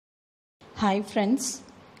Hi friends,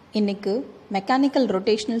 இன்னைக்கு mechanical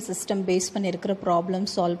rotational system base பண்ணியிருக்கிற problem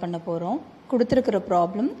solve பண்ண போகிறோம். கொடுத்துருக்கிற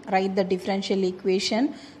problem right the differential equation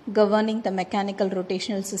governing the mechanical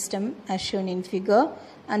rotational system as shown in figure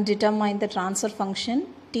and determine the transfer function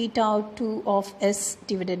theta 2 of s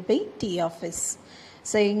divided by t of s.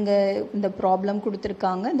 So இங்கே இந்த problem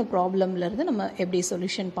கொடுத்துருக்காங்க. இந்த ப்ராப்ளம்லேருந்து நம்ம எப்படி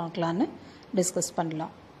solution பார்க்கலான்னு டிஸ்கஸ்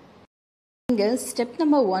பண்ணலாம். இங்கே step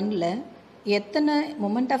number 1ல் எத்தனை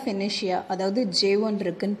மொமெண்ட் ஆஃப் இனர்ஷியா அதாவது J1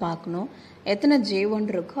 இருக்குன்னு பார்க்கணும். எத்தனை J1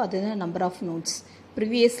 இருக்கோ அதுதான் number of notes.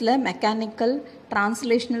 ப்ரீவியஸில் mechanical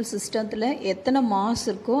translational சிஸ்டத்தில் எத்தனை மாஸ்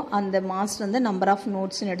இருக்கோ அந்த மாஸ் வந்து நம்பர் ஆஃப்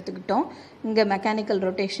நோட்ஸ்னு எடுத்துக்கிட்டோம். இங்கே மெக்கானிக்கல்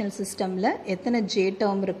ரொட்டேஷனல் சிஸ்டமில் எத்தனை J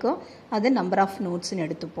டேர்ம் இருக்கோ அது நம்பர் ஆஃப் நோட்ஸ்னு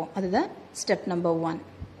எடுத்துப்போம். அதுதான் ஸ்டெப் நம்பர் 1.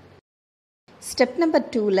 ஸ்டெப் நம்பர்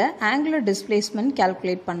 2ல் ஆங்குலர் டிஸ்பிளேஸ்மெண்ட்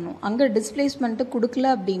கேல்குலேட் பண்ணணும். அங்கே டிஸ்பிளேஸ்மெண்ட்டு கொடுக்கல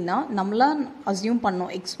அப்படின்னா நம்மளாம் அசியூம்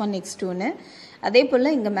பண்ணோம் x1 x2ன்னு. அதே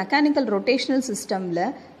போல் இங்கே மெக்கானிக்கல் ரொட்டேஷனல் சிஸ்டமில்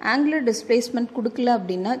ஆங்குலர் டிஸ்பிளேஸ்மெண்ட் கொடுக்கல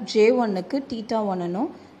அப்படின்னா J1க்கு தீட்டா 1னும்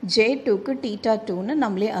J2க்கு தீட்டா 2ன்னு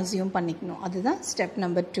நம்மளே அசியூம் பண்ணிக்கணும். அதுதான் step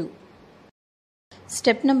number 2.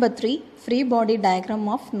 Step number 3 free body diagram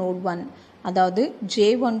of note 1. அதாவது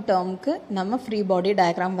J1 டேர்முக்கு நம்ம ஃப்ரீ பாடி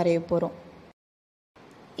டயக்ராம் வரைய போகிறோம்.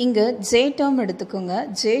 இங்கே J டேர்ம் எடுத்துக்கோங்க.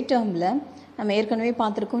 J டேர்மில் நம்ம ஏற்கனவே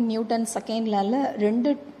பார்த்துருக்கோம் நியூட்டன் செகண்ட் லாவில் ரெண்டு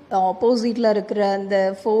ஆப்போசிட்டில் இருக்கிற அந்த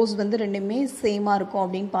ஃபோர்ஸ் வந்து ரெண்டுமே சேமாக இருக்கும்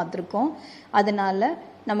அப்படின்னு பார்த்துருக்கோம். அதனால்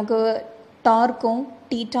நமக்கு டார்க்கும்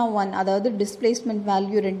தீட்டா 1 அதாவது டிஸ்பிளேஸ்மெண்ட்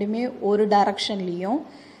வேல்யூ ரெண்டுமே ஒரு டைரக்ஷன்லேயும்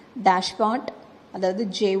டேஷ்பாட் அதாவது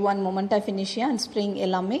J1 moment of inertia and spring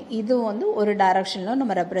எல்லாமே இது வந்து ஒரு டைரக்ஷனில்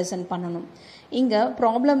நம்ம ரெப்ரசன்ட் பண்ணணும். இங்கே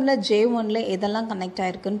ப்ராப்ளமில் J1ல் எதெல்லாம் கனெக்ட்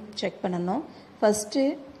ஆகிருக்குன்னு செக் பண்ணணும். ஃபஸ்ட்டு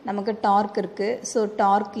நமக்கு டார்க் இருக்குது. ஸோ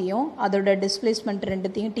டார்க்கையும் அதோட டிஸ்பிளேஸ்மெண்ட்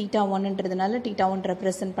ரெண்டுத்தையும் தீட்டா 1ன்றதுனால தீட்டா 1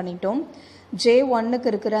 ரெப்ரசன்ட் பண்ணிட்டோம். J1க்கு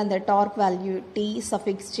இருக்கிற அந்த dark value T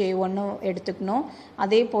suffix J1 எடுத்துக்கணும்.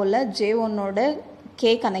 அதே போல் J1ஓட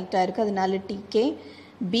K கனெக்ட் ஆகிருக்கு அதனால TK,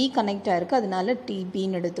 B கனெக்ட் ஆகிருக்கு அதனால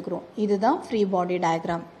TBன்னு எடுத்துக்கிறோம். இதுதான் ஃப்ரீ பாடி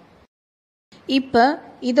டயக்ராம். இப்போ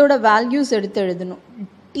இதோட வேல்யூஸ் எடுத்து எழுதணும்.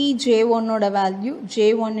 Tj1ஓட value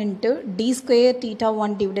J1 into d square theta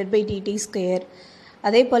 1 divided by dt square.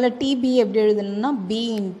 அதே போல் TB எப்படி எழுதணும்னா B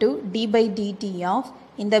into d by dt of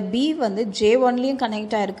இந்த B வந்து J1லேயும்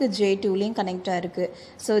கனெக்ட் ஆகிருக்கு J2லேயும் கனெக்ட் ஆகிருக்கு.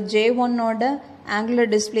 So J1ஓட angular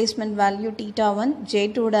displacement value theta 1,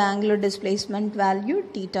 J2ஓட angular displacement value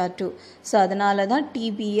theta 2. So அதனால தான்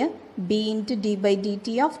TBயை B into d by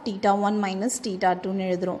dt of theta 1 minus theta 2ன்னு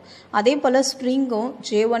எழுதுகிறோம். அதே போல் ஸ்ப்ரிங்கும்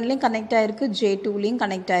J1லேயும் கனெக்ட் ஆகிருக்கு J2லேயும்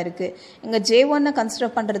கனெக்ட் ஆகிருக்கு. இங்கே J1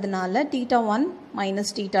 கன்சிடர் பண்ணுறதுனால தீட்டா 1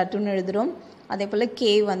 மைனஸ் தீட்டா 2ன்னு எழுதுகிறோம். அதே போல்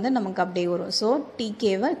K வந்து நமக்கு அப்படியே வரும். So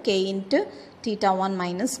TKவை K into theta 1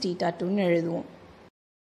 minus theta 2ன்னு எழுதுவோம்.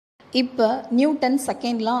 இப்போ நியூட்டன்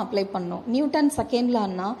செகண்ட் லா அப்ளை பண்ணோம். நியூட்டன் செகண்ட்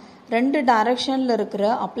லான்னா ரெண்டு டைரக்ஷனில் இருக்கிற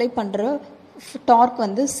அப்ளை பண்ணுற டார்க்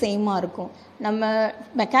வந்து சேமாக இருக்கும். நம்ம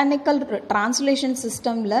மெக்கானிக்கல் ட்ரான்ஸ்லேஷன்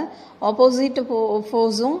சிஸ்டமில் ஆப்போசிட்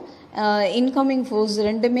ஃபோர்ஸும் இன்கமிங் ஃபோர்ஸ்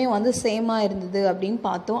ரெண்டுமே வந்து சேமாக இருந்தது அப்படின்னு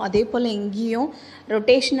பார்த்தோம். அதே போல் இங்கேயும்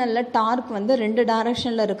ரொட்டேஷனலில் டார்க் வந்து ரெண்டு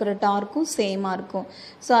டைரக்ஷனில் இருக்கிற டார்க்கும் சேமாக இருக்கும்.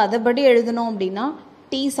 ஸோ அதைப்படி எழுதணும் அப்படின்னா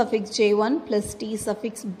T suffix J1 plus T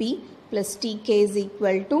suffix B plus TK is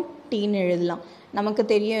equal to Tன்னு எழுதலாம். நமக்கு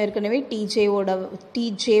தெரியும் ஏற்கனவே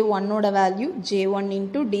Tj1ஓட value J1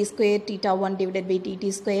 into d square theta 1 divided by dt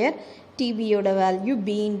square. TBயோட value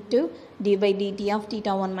B into d by dt of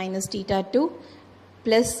theta 1 minus theta 2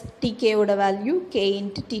 plus TKயோட value K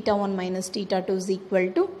into theta 1 minus theta 2 is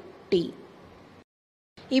equal to T.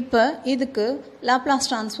 இப்போ இதுக்கு Laplace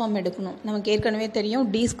transform எடுக்கணும். நமக்கு ஏற்கனவே தெரியும்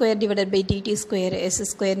d square divided by dt square s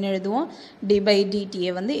ஸ்கொயர்னு எழுதுவோம். d by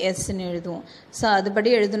dtயை வந்து sன்னு எழுதுவோம். ஸோ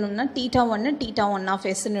அதுபடி எழுதணும்னா தீட்டா 1 தீட்டா 1 ஆஃப்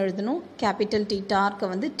sன்னு எழுதணும். கேபிட்டல் தீட்டார்க்கு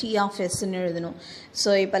வந்து T ஆஃப் sன்னு எழுதணும். ஸோ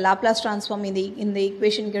இப்போ லாப்லாஸ் ட்ரான்ஸ்ஃபார்ம் இந்த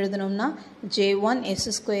ஈக்குவேஷனுக்கு எழுதணும்னா J1 s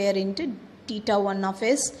square into theta 1 of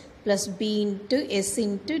s plus B into S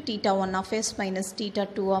into theta 1 of S minus theta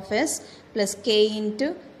 2 of S plus K into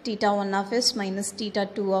theta 1 of S minus theta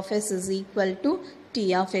 2 of S is equal to T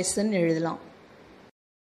of S ன்னு எழுதலாம்.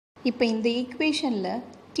 இப்போ இந்த ஈக்குவேஷனில்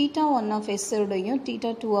theta 1 of S உடையும்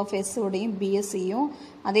theta 2 of S உடையும் BSயும்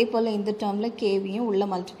அதே போல் இந்த டேர்மில் Kவையும் உள்ள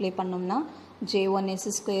மல்டிப்ளை பண்ணோம்னா J1 S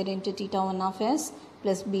square into theta 1 of S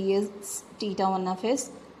plus BS theta 1 of S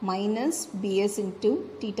minus BS into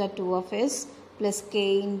theta 2 of S plus K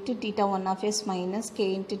into theta 1 of S minus K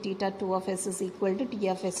into theta 2 of S is equal to T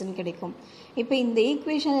of S ன்னு கிடைக்கும். இப்போ இந்த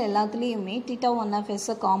equation எல்லாத்துலேயுமே theta 1 of S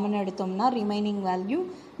common எடுத்தோம்னா remaining value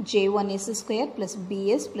J1 S square plus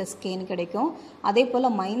BS plus Kன்னு கிடைக்கும். அதே போல்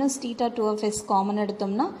minus theta 2 of S common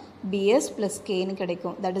எடுத்தோம்னா BS plus Kன்னு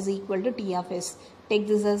கிடைக்கும். That is equal to T of S. Take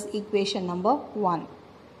this as equation number 1.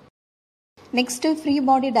 Next free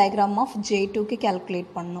body diagram of J2க்கு calculate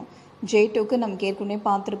பண்ணணும். J2க்கு நமக்கு ஏற்கனவே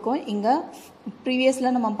பார்த்துருக்கோம். இங்கே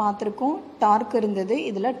ப்ரீவியஸில் நம்ம பார்த்துருக்கோம் டார்க் இருந்தது,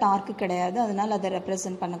 இதில் டார்க் கிடையாது, அதனால் அதை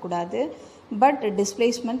ரெப்ரசன்ட் பண்ணக்கூடாது. பட்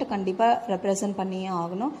டிஸ்பிளேஸ்மெண்ட் கண்டிப்பாக ரெப்ரசன்ட் பண்ணியே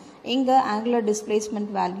ஆகணும். இங்கே ஆங்குலர்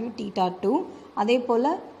டிஸ்பிளேஸ்மெண்ட் வேல்யூ θ2. அதே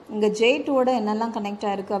போல் இங்கே J2ஓட என்னெல்லாம் கனெக்ட்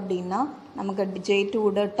ஆகிருக்கு அப்படின்னா நமக்கு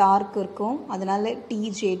J2ஓட டார்க் இருக்கும், அதனால்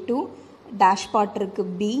TJ2, டேஷ்பாட்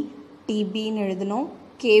இருக்குது B, TBன்னு எழுதணும்.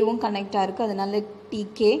 கேவும் கனெக்ட் ஆகிருக்கு, அதனால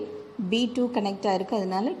TK, B2 கனெக்ட் ஆகிருக்கு,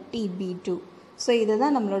 அதனால TB2. ஸோ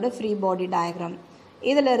இதுதான் நம்மளோட ஃப்ரீ பாடி டயக்ராம்.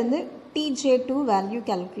 இதிலிருந்து TJ2 வேல்யூ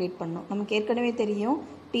கேல்குலேட் பண்ணணும். நமக்கு ஏற்கனவே தெரியும்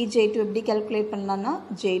TJ2 எப்படி கேல்குலேட் பண்ணலான்னா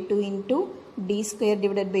J2 into d²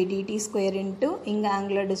 divided by dt² into இங்கே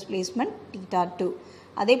ஆங்குலர் டிஸ்பிளேஸ்மெண்ட் θ2.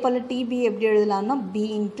 அதே போல் TB எப்படி எழுதலாம்னா B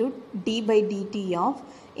into d by dt of,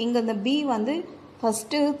 இங்கே இந்த B வந்து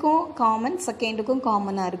ஃபஸ்ட்டுக்கும் காமன், செகண்டுக்கும்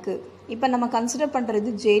காமனாக இருக்குது. இப்போ நம்ம கன்சிடர் பண்ணுறது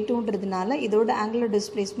J2ன்றதுனால இதோட ஆங்குலர்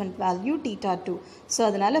டிஸ்பிளேஸ்மெண்ட் வேல்யூ θ2. ஸோ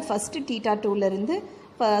அதனால் ஃபஸ்ட்டு θ2லேருந்து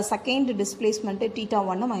இப்போ செகண்ட் டிஸ்பிளேஸ்மெண்ட்டு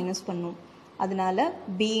θ1 மைனஸ் பண்ணும். அதனால்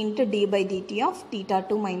B into d by dt of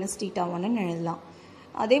θ2 minus θ1ன்னு எழுதலாம்.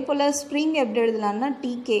 அதே போல் ஸ்ப்ரிங் எப்படி எழுதலாம்னா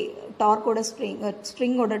TK, டார்க்கோட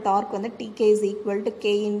ஸ்ப்ரிங்கோட டார்க் வந்து TK is equal to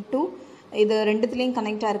K into இது ரெண்டுத்துலேயும்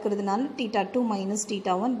கனெக்டாக இருக்கிறதுனால θ2 மைனஸ்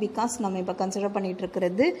θ1, பிகாஸ் நம்ம இப்போ கன்சிடர் பண்ணிகிட்டு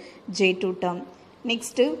இருக்கிறது J2 term.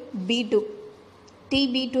 Next B2,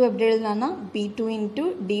 TB2 எப்படி எழுதலாம்னா B2 into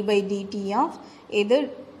d by dt of இது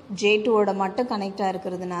J2ஓட மட்டும் கனெக்டாக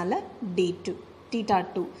இருக்கிறதுனால D2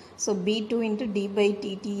 θ2. So B2 into d by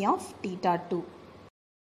dt of θ2.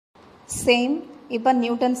 Same இப்போ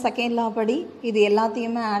நியூட்டன் செகண்ட் லா படி இது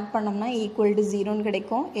எல்லாத்தையுமே ஆட் பண்ணோம்னா ஈக்குவல் டு 0ன்னு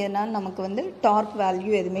கிடைக்கும். இதனால் நமக்கு வந்து டார்க்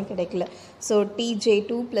வேல்யூ எதுவுமே கிடைக்கல. So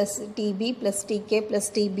TJ2 plus TB plus TK plus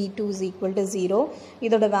TB2 is equal to 0.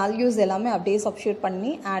 இதோட வேல்யூஸ் எல்லாமே அப்படியே சப்ஸ்டியூட்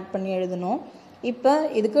பண்ணி ஆட் பண்ணி எழுதணும். இப்போ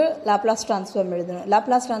இதுக்கு லாப்லாஸ் ட்ரான்ஸ்ஃபார்ம் எழுதணும்.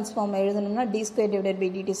 லாப்லாஸ் ட்ரான்ஸ்ஃபார்ம் எழுதணும்னா d² divided by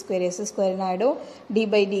dt² s² ஆகிடும், d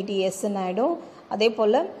பை dt sன்னு ஆகிடும். அதே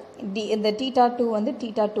போல் இந்த θ2 வந்து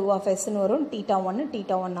θ2 ஆஃப் sன்னு வரும்,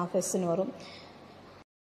 θ1 ஆஃப் sன்னு வரும்.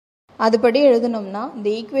 அதுபடி எழுதணும்னா இந்த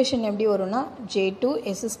ஈக்குவேஷன் எப்படி வரும்னா J2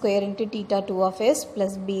 s² into θ2 of s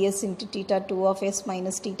plus BS into θ2 of s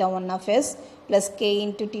minus θ1 of s plus K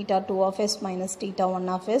into θ2 of s minus θ1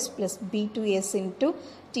 of s plus B2s into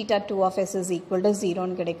θ2 of s is equal to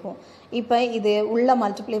 0ன்னு கிடைக்கும். இப்போ இது உள்ள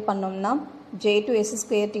மல்டிப்ளை பண்ணோம்னா J2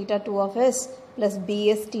 s² θ2 of s plus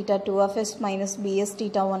BS θ2 of s minus BS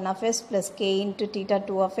θ1 of s plus K into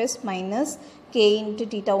θ2 of s minus K into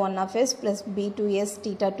θ1 of s plus B2s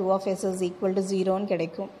θ2 of s is equal to 0ன்னு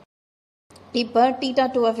கிடைக்கும். இப்போ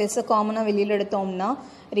θ2 of s காமனாக வெளியில் எடுத்தோம்னா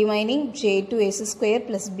remaining J2 s²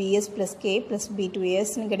 plus BS plus K plus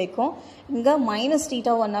B2sன்னு கிடைக்கும். இங்கே minus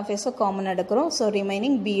θ1 of s common எடுக்கிறோம். So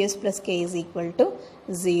remaining BS plus K is equal to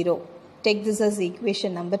 0. Take this as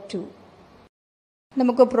equation number 2.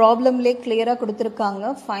 நமக்கு ப்ராப்ளம்லேயே கிளியராக கொடுத்துருக்காங்க.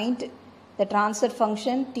 Find the transfer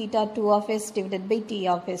function θ2 of s divided by T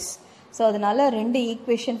of s. So அதனால் ரெண்டு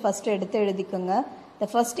equation first எடுத்து எழுதிக்கோங்க. இந்த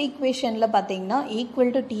first ஈக்குவேஷனில் பார்த்தீங்கன்னா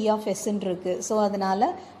ஈக்குவல் டு T ஆஃப் sன்னு இருக்குது. ஸோ அதனால்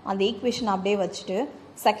அந்த ஈக்குவேஷன் அப்படியே வச்சுட்டு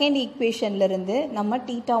செகண்ட் ஈக்குவேஷன்லேருந்து நம்ம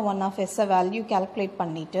θ1 ஆஃப் s வேல்யூ கேல்குலேட்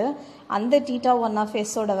பண்ணிவிட்டு அந்த θ1 ஆஃப்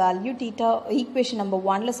s-ஓட வேல்யூ ஈக்குவேஷன் நம்பர்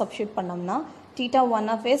 1ல் சப்ஸ்டியூட் பண்ணோம்னா θ1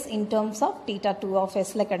 of s in terms of θ2 of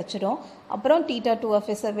sல கிடைச்சிடும். அப்புறம் θ2 of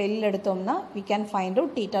s வெளியில் எடுத்தோம்னா we can find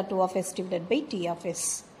out θ2 of s divided by T of s.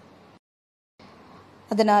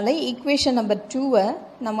 அதனால் ஈக்குவேஷன் நம்பர் 2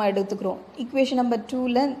 நம்ம எடுத்துக்கிறோம். ஈக்குவேஷன் நம்பர்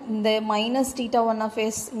 2ல் இந்த மைனஸ் θ1 of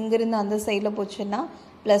s இங்கிருந்து அந்த சைடில் போச்சுன்னா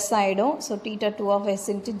ப்ளஸ் ஆகிடும். So θ2 of s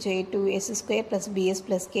into J2 s² plus BS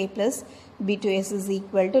plus K plus B2s is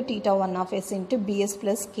equal to θ1 of s into BS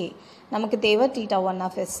plus K. நமக்கு தேவை θ1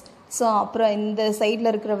 of s. ஸோ அப்புறம் இந்த சைடில்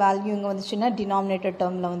இருக்கிற வேல்யூ இங்கே வந்துச்சுன்னா டினாமினேட்டர்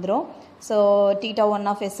டேர்மில் வந்துடும். ஸோ θ1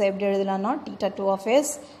 of s எப்படி எழுதலாம்னா θ2 of s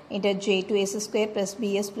into J2 s² plus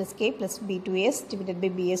BS plus K plus B2s divided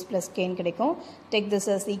by BS plus Kன்னு கிடைக்கும். Take this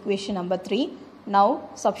as equation number 3. Now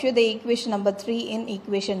substitute the equation number 3 in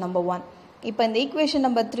equation number 1. இப்போ இந்த equation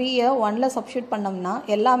number 3-ஐ 1ல் substitute பண்ணோம்னா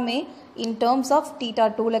எல்லாமே in terms of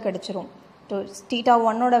θ2ல் கிடச்சிரும்.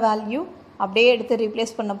 θ1ஓட value அப்படியே எடுத்து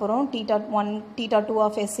replace பண்ண போகிறோம். θ2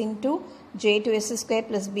 of s into J2 s²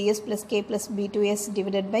 plus BS plus K plus B2s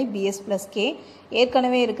divided by BS plus K.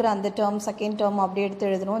 ஏற்கனவே இருக்கிற அந்த டேர்ம் செகண்ட் டேர்ம் அப்படியே எடுத்து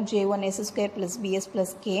எழுதணும். J1 s² plus BS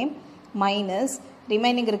plus K minus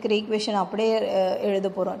remaining இருக்கிற ஈக்குவேஷன் அப்படியே எழுத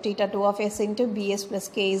போகிறோம். θ2 of s into BS plus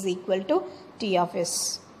K is equal to T of s.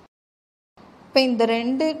 இப்போ இந்த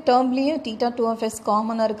ரெண்டு டேர்ம்லேயும் θ2 of s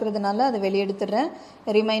காமனாக இருக்கிறதுனால அதை வெளியெடுத்துடுறேன்.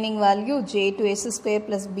 Remaining value J2 s²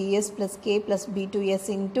 plus BS plus K plus B2s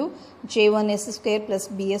into J1 s² plus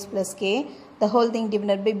BS plus K the whole thing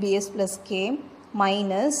divided by bs plus k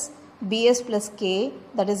minus bs plus k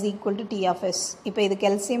that is equal to t of s. இப்போ இதுக்கு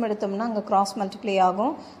LCM எடுத்தோம்னா அங்க cross multiply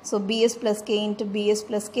ஆகும். So bs plus k into bs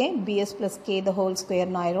plus k the whole square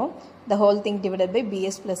ஆயிரும். The whole thing divided by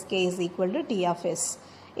bs plus k is equal to t of s.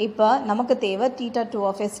 இப்போ நமக்கு தேவை theta 2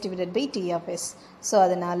 of s divided by t of s. So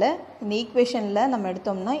அதனால இந்த ஈக்குவேஷன்ல நம்ம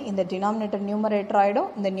எடுத்தோம்னா இந்த denominator numerator ஆயிடும்,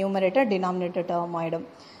 இந்த numerator denominator term ஆயிடும்.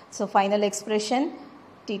 So final expression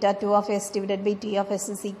theta 2 of s divided by t of s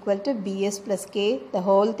is equal to bs plus k the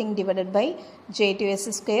whole thing divided by j2s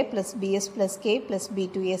square plus bs plus k plus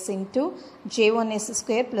b2s into j1s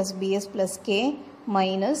square plus bs plus k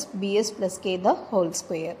minus bs plus k the whole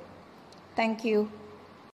square. Thank you.